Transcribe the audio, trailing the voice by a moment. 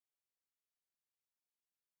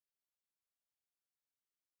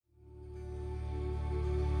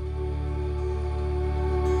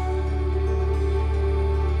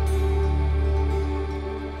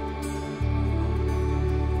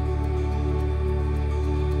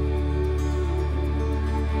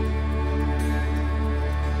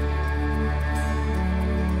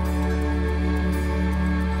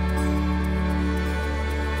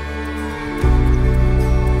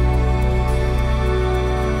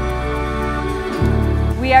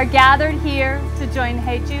are gathered here to join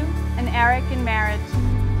Hyeju and Eric in marriage.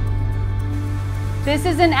 This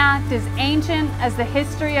is an act as ancient as the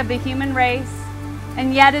history of the human race,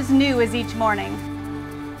 and yet as new as each morning.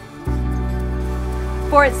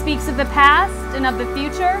 For it speaks of the past and of the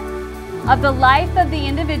future, of the life of the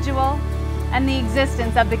individual and the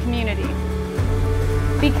existence of the community.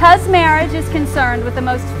 Because marriage is concerned with the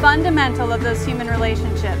most fundamental of those human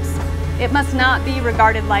relationships, it must not be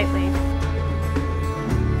regarded lightly.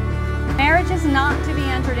 Marriage is not to be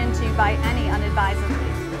entered into by any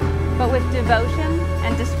unadvisedly, but with devotion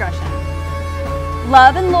and discretion.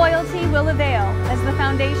 Love and loyalty will avail as the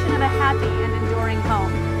foundation of a happy and enduring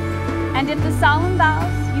home. And if the solemn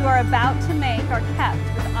vows you are about to make are kept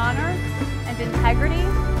with honor and integrity,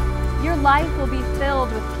 your life will be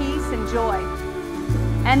filled with peace and joy.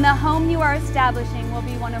 And the home you are establishing will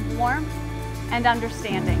be one of warmth and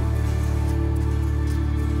understanding.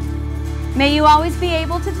 May you always be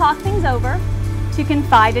able to talk things over, to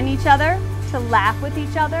confide in each other, to laugh with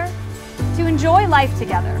each other, to enjoy life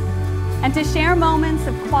together, and to share moments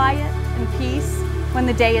of quiet and peace when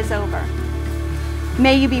the day is over.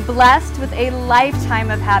 May you be blessed with a lifetime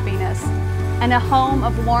of happiness and a home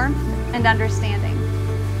of warmth and understanding.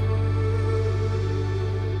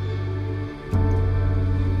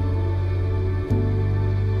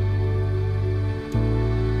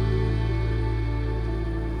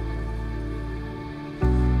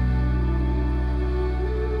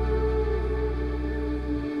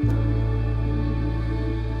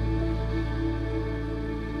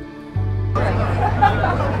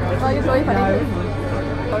 Like, it's really funny.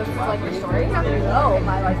 It's like your story? No,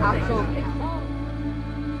 my like actual.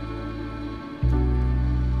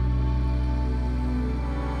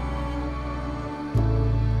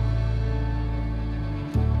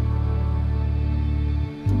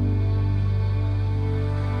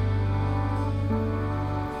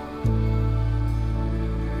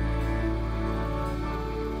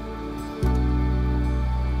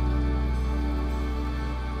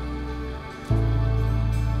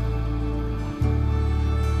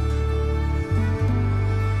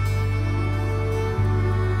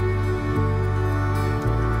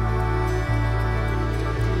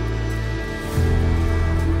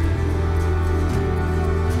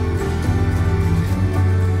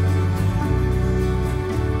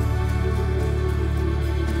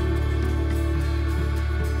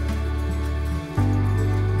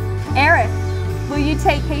 Eric, will you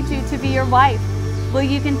take Hyeju to be your wife? Will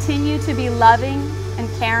you continue to be loving and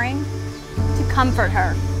caring, to comfort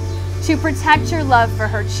her, to protect your love for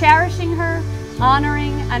her, cherishing her,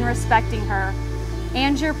 honoring and respecting her,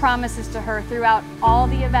 and your promises to her throughout all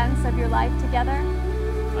the events of your life together?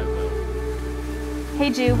 I will.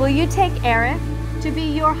 Hyeju, will you take Eric to be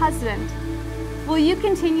your husband? Will you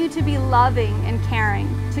continue to be loving and caring,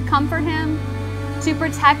 to comfort him, to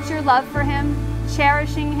protect your love for him,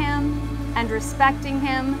 cherishing him and respecting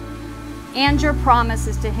him, and your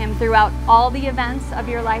promises to him throughout all the events of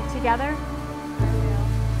your life together?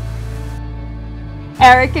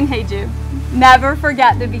 Eric and Hyeju, never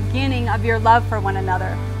forget the beginning of your love for one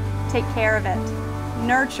another. Take care of it,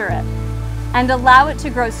 nurture it, and allow it to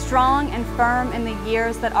grow strong and firm in the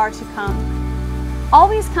years that are to come.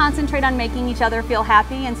 Always concentrate on making each other feel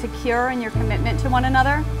happy and secure in your commitment to one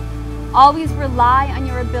another. Always rely on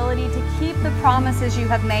your ability to keep the promises you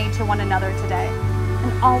have made to one another today,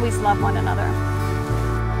 and always love one another.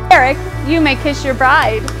 Eric, you may kiss your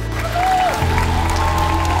bride.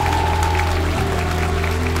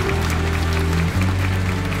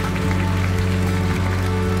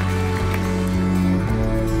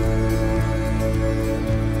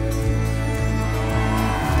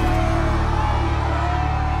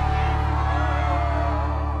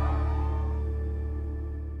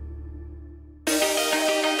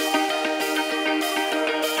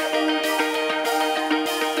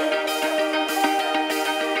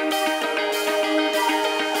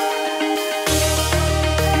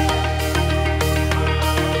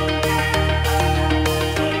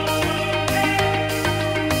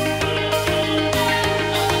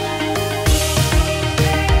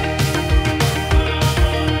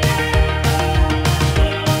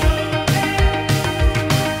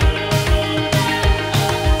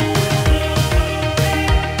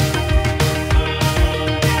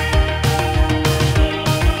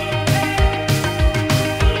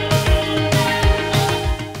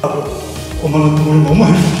 엄마는 돈을 너무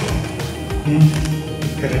많이 주죠.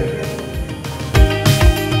 그래.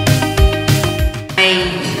 I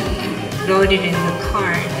wrote it in the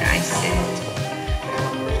card. I said,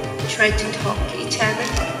 try to talk to each other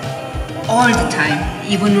all the time,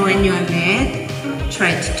 even when you're mad,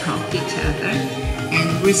 try to talk to each other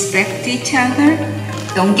and respect each other.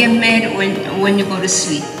 Don't get mad when you go to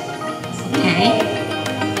sleep. Okay?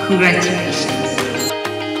 Congratulations.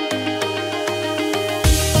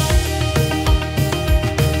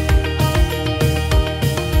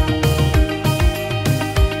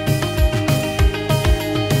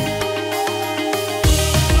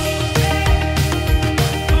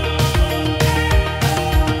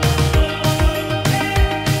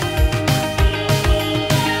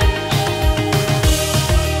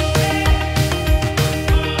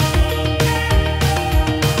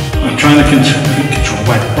 I'm trying to control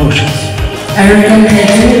my emotions. Eric and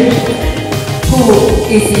Hyeju, who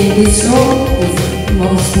is in this role, is the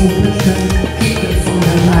most important people from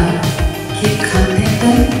your life. Keep contact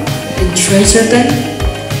them and treasure them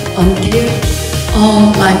until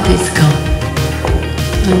all life is gone.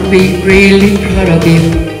 And we're really proud of you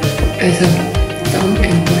as a son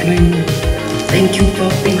and daughter-in-law. Thank you for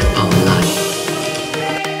being our life.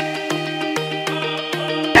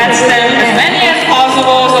 Catch them as many as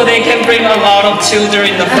possible so they can bring a lot of children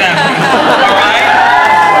in the family. All right?